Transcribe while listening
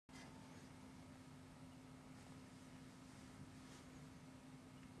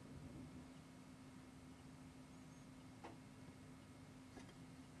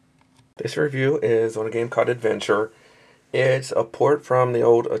This review is on a game called Adventure. It's a port from the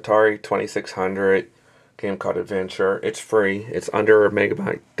old Atari 2600 game called Adventure. It's free. It's under a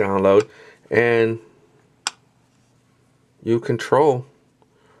megabyte download. And you control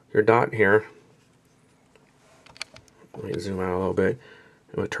your dot here. Let me zoom out a little bit.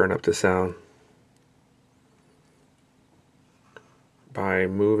 And we'll turn up the sound. By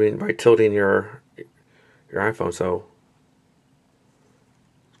tilting your iPhone. So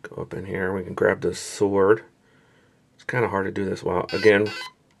let's go up in here. We can grab the sword. It's kind of hard to do this while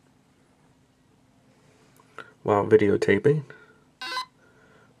videotaping.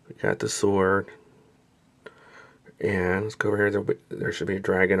 We got the sword. And let's go over here. There should be a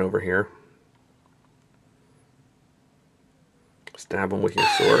dragon over here. Stab him with your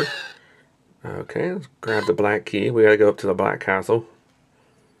sword. Okay, let's grab the black key. We gotta go up to the black castle.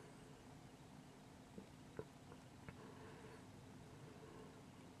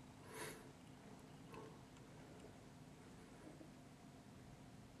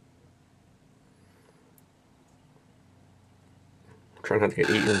 Try not to get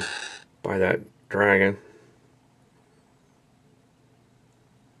eaten by that dragon.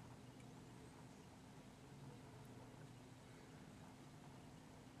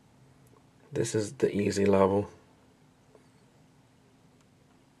 This is the easy level.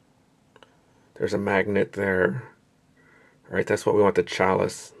 There's a magnet there. Alright, that's what we want, the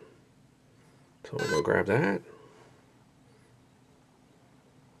chalice. So we'll go grab that.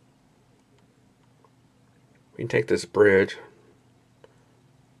 We can take this bridge.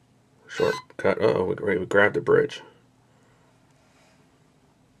 Shortcut. Uh-oh, we grabbed the bridge.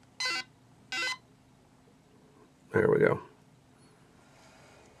 There we go.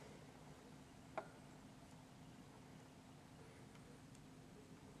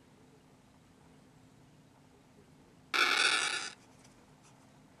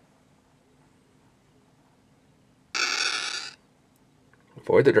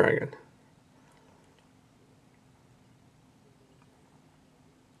 Avoid the dragon.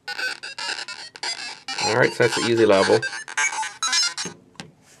 Alright, so that's the easy level.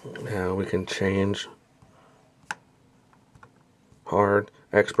 Now we can change hard,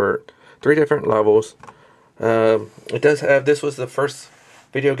 expert, 3 different levels. It does have, this was the first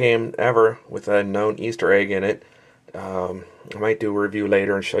video game ever with a known Easter egg in it. I might do a review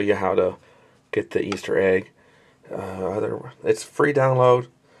later and show you how to get the Easter egg. It's free download.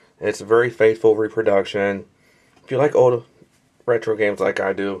 It's a very faithful reproduction. If you like old retro games like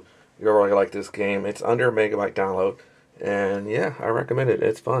I do, you'll really like this game. It's under a megabyte download. And yeah, I recommend it.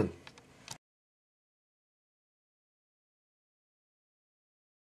 It's fun.